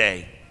at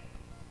today.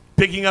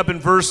 Picking up in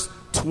verse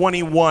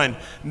 21,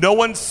 no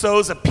one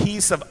sews a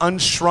piece of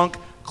unshrunk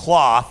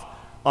cloth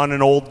on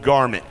an old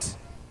garment.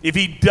 If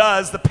he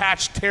does, the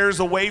patch tears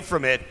away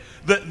from it,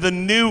 the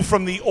new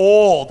from the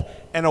old,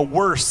 and a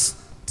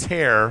worse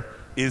tear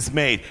is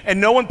made. And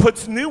no one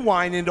puts new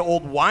wine into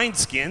old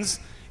wineskins.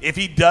 If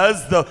he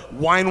does, the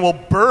wine will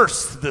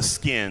burst the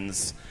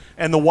skins,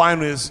 and the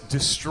wine is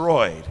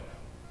destroyed.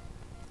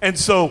 And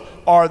so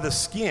are the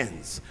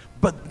skins.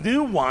 But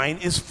new wine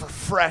is for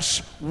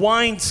fresh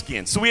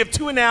wineskins. So we have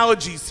two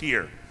analogies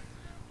here.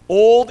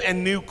 Old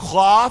and new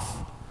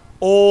cloth,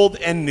 old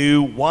and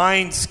new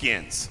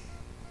wineskins.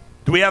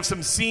 Do we have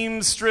some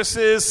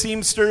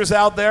seamsters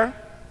out there?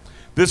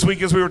 This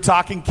week as we were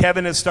talking,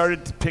 Kevin has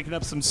started picking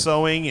up some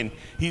sewing, and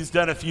he's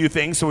done a few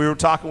things. So we were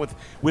talking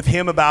with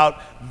him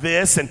about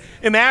this. And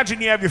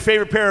imagine you have your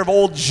favorite pair of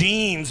old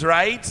jeans,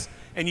 right?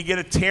 And you get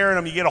a tear in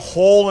them, you get a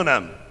hole in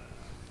them.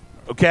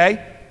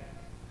 Okay?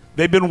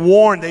 They've been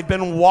worn, they've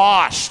been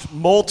washed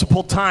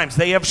multiple times.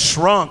 They have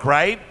shrunk,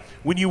 right?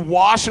 When you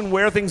wash and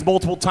wear things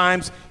multiple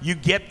times, you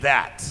get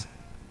that.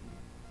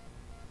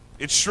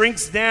 It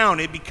shrinks down.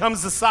 It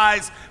becomes the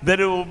size that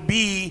it will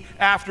be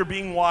after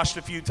being washed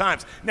a few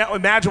times. Now,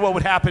 imagine what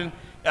would happen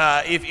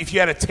if you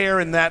had a tear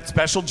in that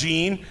special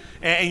jean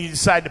and you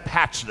decide to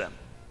patch them.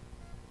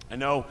 I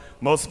know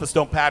most of us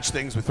don't patch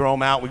things. We throw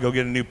them out. We go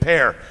get a new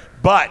pair.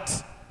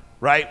 But,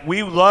 right,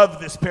 we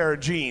love this pair of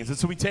jeans. And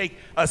so we take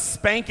a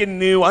spanking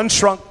new,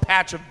 unshrunk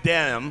patch of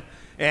denim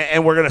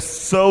and we're going to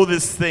sew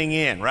this thing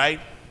in, right?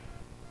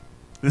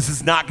 This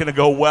is not going to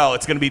go well.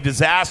 It's going to be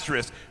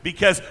disastrous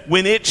because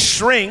when it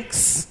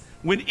shrinks,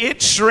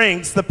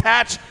 the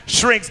patch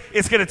shrinks,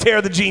 it's going to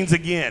tear the jeans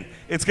again.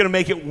 It's going to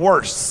make it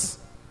worse.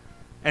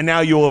 And now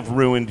you'll have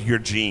ruined your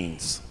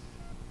jeans.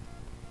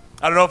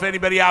 I don't know if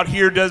anybody out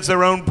here does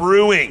their own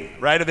brewing,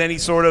 right, of any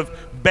sort of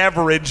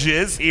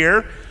beverages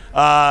here.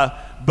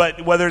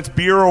 But whether it's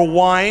beer or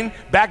wine,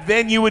 back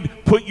then you would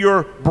put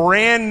your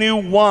brand new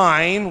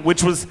wine,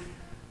 which was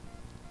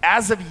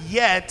as of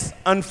yet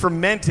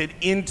unfermented,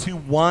 into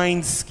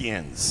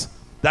wineskins.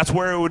 That's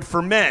where it would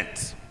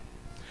ferment.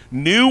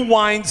 New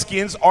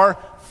wineskins are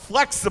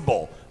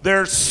flexible.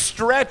 They're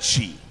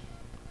stretchy.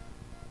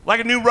 Like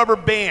a new rubber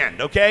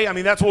band, okay? I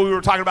mean, that's what we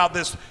were talking about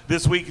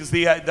this week is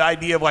the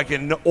idea of like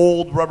an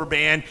old rubber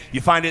band.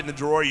 You find it in the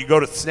drawer. You go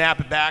to snap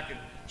it back and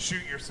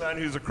shoot your son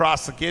who's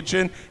across the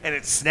kitchen, and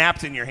it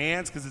snaps in your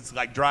hands because it's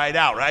like dried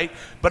out, right?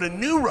 But a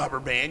new rubber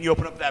band, you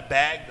open up that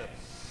bag,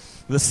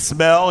 the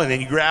smell, and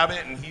then you grab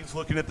it, and he's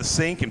looking at the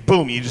sink, and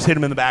boom, you just hit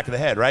him in the back of the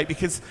head, right?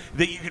 Because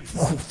you could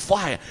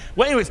fly it.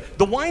 Well, anyways,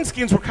 the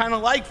wineskins were kind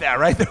of like that,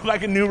 right? They're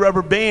like a new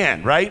rubber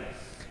band, right?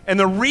 And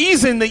the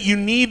reason that you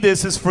need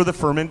this is for the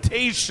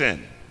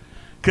fermentation,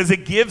 because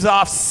it gives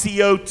off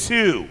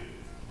CO2.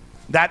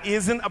 That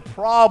isn't a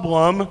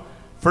problem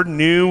for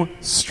new,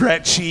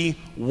 stretchy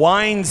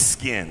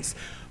wineskins.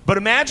 But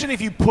imagine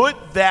if you put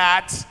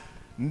that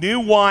new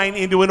wine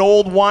into an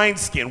old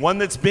wineskin, one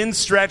that's been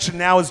stretched and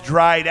now is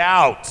dried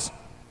out.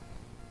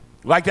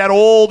 Like that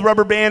old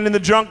rubber band in the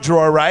junk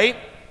drawer, right?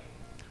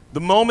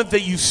 The moment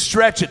that you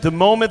stretch it, the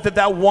moment that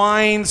that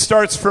wine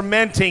starts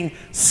fermenting,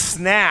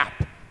 snap,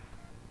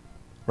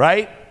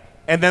 right?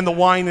 And then the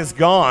wine is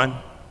gone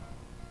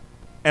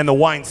and the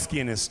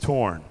wineskin is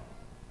torn.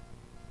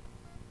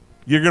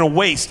 You're going to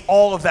waste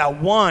all of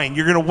that wine.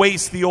 You're going to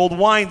waste the old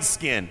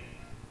wineskin.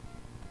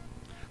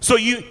 So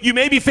you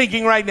may be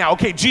thinking right now,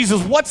 okay,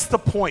 Jesus, what's the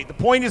point? The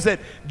point is that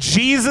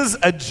Jesus'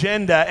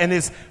 agenda and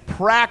his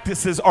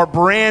practices are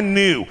brand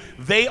new.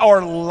 They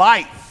are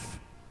life.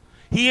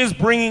 He is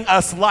bringing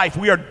us life.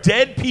 We are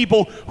dead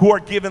people who are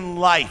given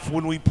life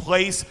when we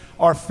place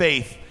our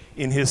faith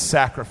in his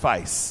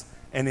sacrifice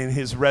and in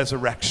his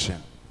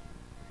resurrection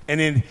and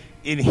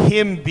in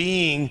him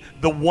being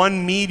the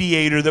one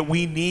mediator that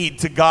we need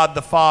to God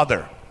the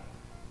Father.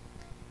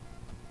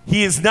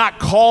 He is not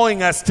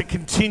calling us to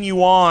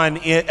continue on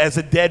as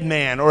a dead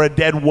man or a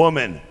dead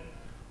woman.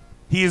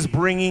 He is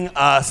bringing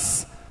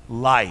us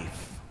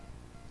life.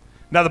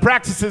 Now, the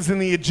practices and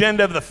the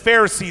agenda of the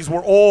Pharisees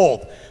were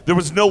old. There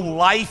was no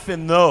life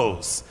in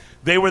those.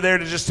 They were there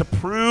to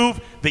prove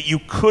that you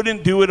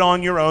couldn't do it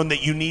on your own,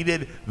 that you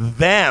needed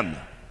them.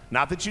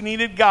 Not that you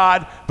needed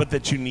God, but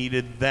that you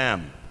needed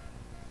them.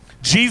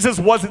 Jesus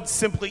wasn't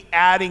simply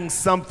adding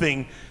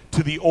something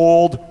to the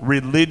old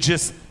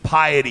religious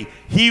piety.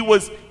 He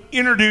was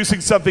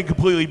introducing something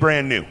completely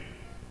brand new.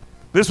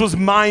 This was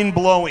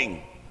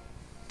mind-blowing.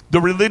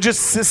 The religious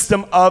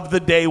system of the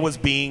day was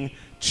being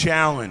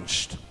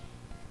challenged.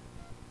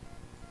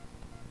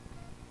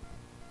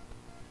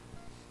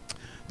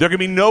 There could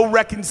be no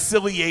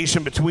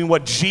reconciliation between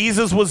what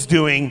Jesus was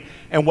doing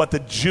and what the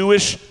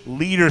Jewish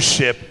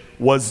leadership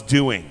was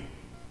doing.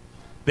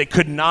 They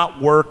could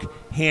not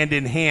work hand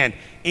in hand.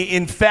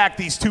 In fact,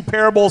 these two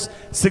parables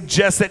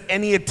suggest that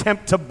any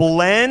attempt to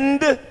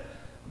blend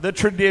the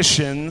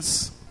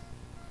traditions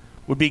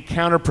would be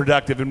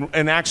counterproductive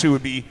and actually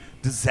would be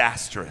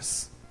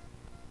disastrous.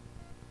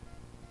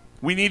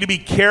 We need to be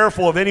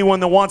careful of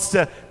anyone that wants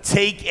to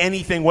take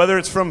anything, whether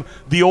it's from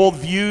the old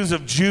views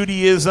of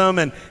Judaism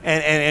and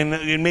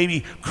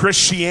maybe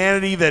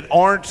Christianity that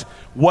aren't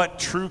what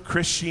true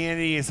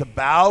Christianity is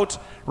about,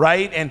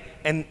 right?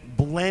 And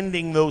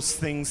blending those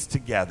things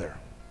together.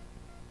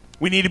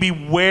 We need to be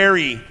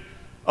wary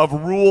of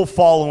rule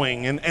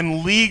following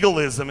and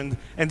legalism.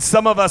 And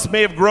some of us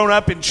may have grown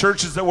up in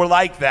churches that were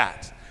like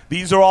that.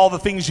 These are all the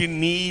things you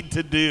need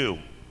to do.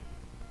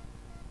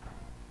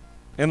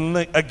 And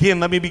again,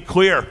 let me be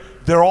clear.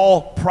 They're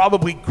all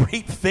probably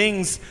great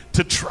things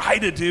to try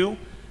to do,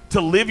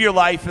 to live your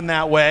life in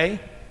that way.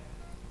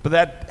 But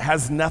that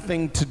has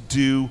nothing to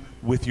do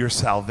with your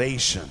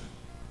salvation.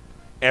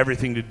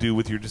 Everything to do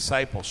with your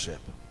discipleship.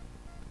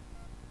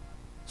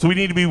 So we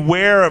need to be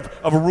aware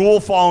of rule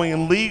following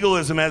and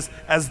legalism as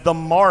the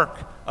mark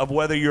of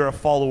whether you're a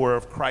follower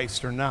of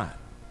Christ or not.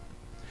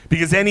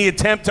 Because any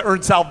attempt to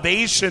earn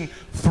salvation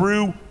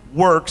through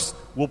works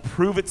will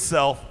prove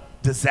itself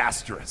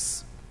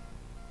disastrous.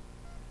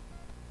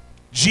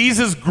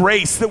 Jesus'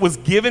 grace that was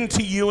given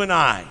to you and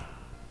I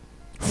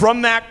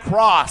from that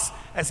cross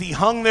as he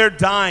hung there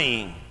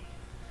dying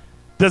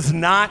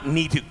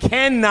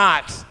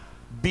cannot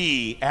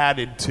be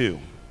added to.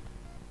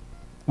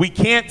 We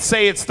can't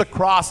say it's the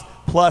cross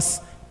plus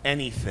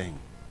anything.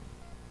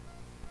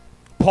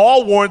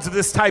 Paul warns of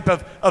this type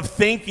of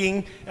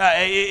thinking.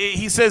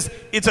 He says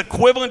it's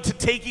equivalent to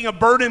taking a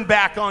burden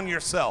back on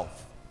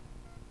yourself.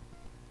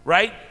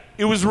 Right?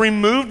 It was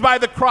removed by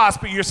the cross,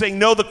 but you're saying,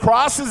 no, the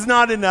cross is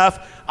not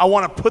enough. I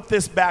want to put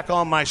this back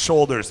on my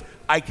shoulders.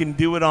 I can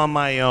do it on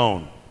my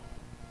own.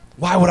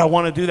 Why would I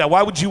want to do that?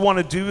 Why would you want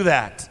to do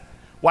that?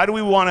 Why do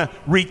we want to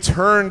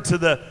return to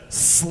the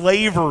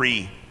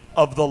slavery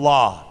of the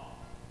law?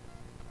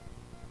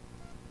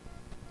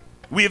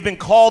 We have been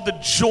called to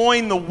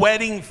join the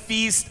wedding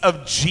feast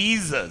of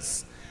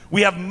Jesus.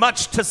 We have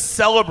much to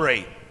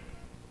celebrate.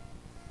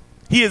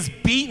 He has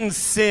beaten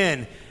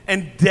sin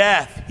and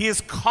death. He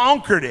has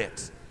conquered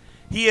it.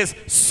 He has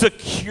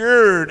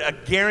secured a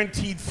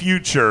guaranteed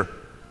future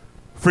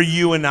for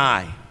you and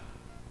I.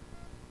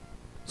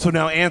 So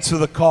now answer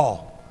the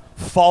call.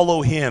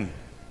 Follow him.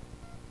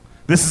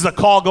 This is a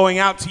call going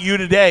out to you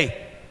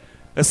today,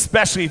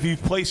 especially if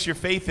you've placed your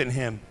faith in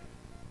him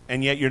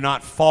and yet you're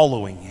not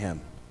following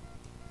him.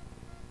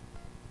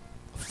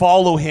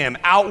 Follow him.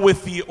 Out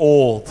with the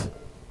old,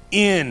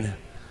 in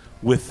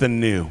with the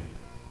new.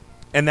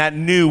 And that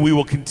new we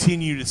will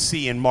continue to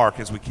see in Mark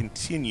as we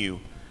continue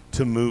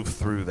to move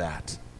through that.